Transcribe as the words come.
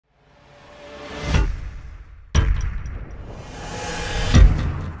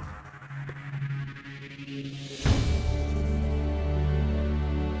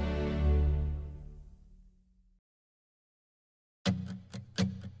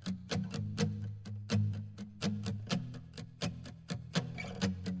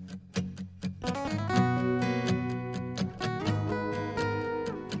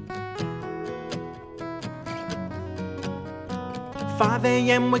5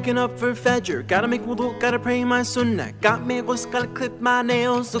 a.m. waking up for Fajr. Gotta make wudu, gotta pray my Sunnah. Got me ghusl, gotta clip my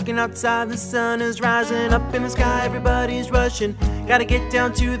nails. Looking outside, the sun is rising up in the sky, everybody's rushing. Gotta get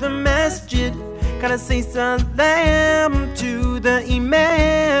down to the masjid. Gotta say Salam to the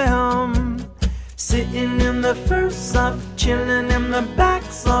Imam. Sitting in the first Saff, chilling in the back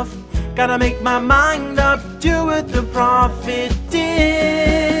Saff. Gotta make my mind up, do what the Prophet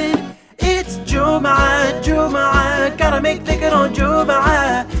did. It's Jumu'ah, Jumu'ah, gotta make dhikr on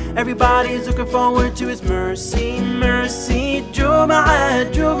Jumu'ah. Everybody's looking forward to His mercy, mercy.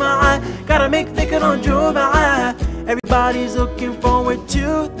 Jumu'ah, Jumu'ah, gotta make dhikr on Jumu'ah. Everybody's looking forward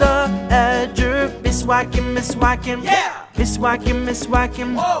to the Fajr. Miswakim, miswakim, yeah. Miswakim,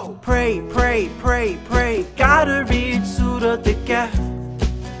 miswakim. Whoa. Pray, pray, pray, pray. Gotta read Surat al-Kahf.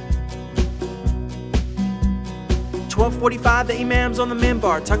 12:45, the Imam's on the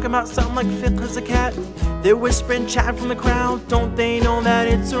minbar, talking about something like fiqh as a cat. They're whispering, chatting from the crowd. Don't they know that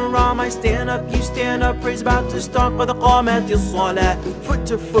it's haram? I stand up, you stand up, praise about to start with al-Salam. Foot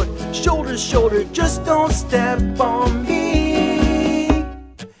to foot, shoulder to shoulder, just don't step on me.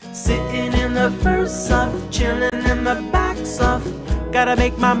 Sitting in the first Saff, chilling in the back Saff. Gotta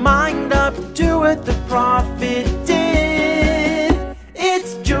make my mind up, do what the Prophet did.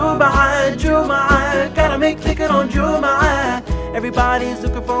 It's Jumu'ah, Jumu'ah, gotta make dhikr on Jumu'ah. Everybody's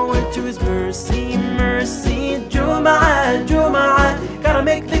looking forward to His mercy, mercy. Jumu'ah, Jumu'ah, gotta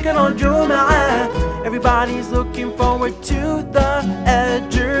make dhikr on Jumu'ah. Everybody's looking forward to the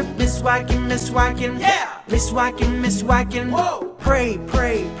Fajr. Miswakim, miswakim, yeah. Miswakim, miswakim. Whoa. Pray,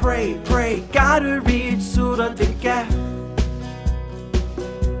 pray, pray, pray. Gotta read Surat al-Kahf.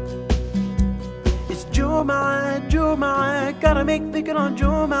 Jumu'ah, Jumu'ah, gotta make dhikr on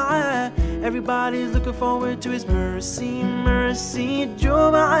Jumu'ah. Everybody's looking forward to His mercy, mercy.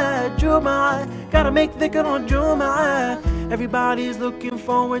 Jumu'ah, Jumu'ah, gotta make dhikr on Jumu'ah. Everybody's looking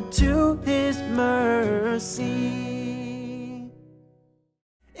forward to His mercy.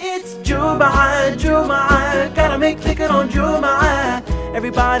 It's Jumu'ah, Jumu'ah, gotta make dhikr on Jumu'ah.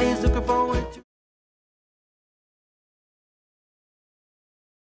 Everybody's looking forward to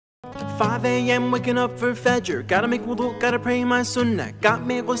 5 a.m. waking up for Fajr. Gotta make wudu, gotta pray my Sunnah. Got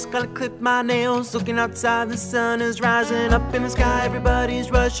me ghusl, gotta clip my nails. Looking outside, the sun is rising up in the sky,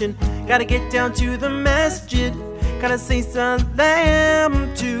 everybody's rushing. Gotta get down to the masjid. Gotta say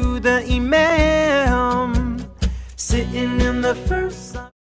Salam to the Imam. Sitting in the first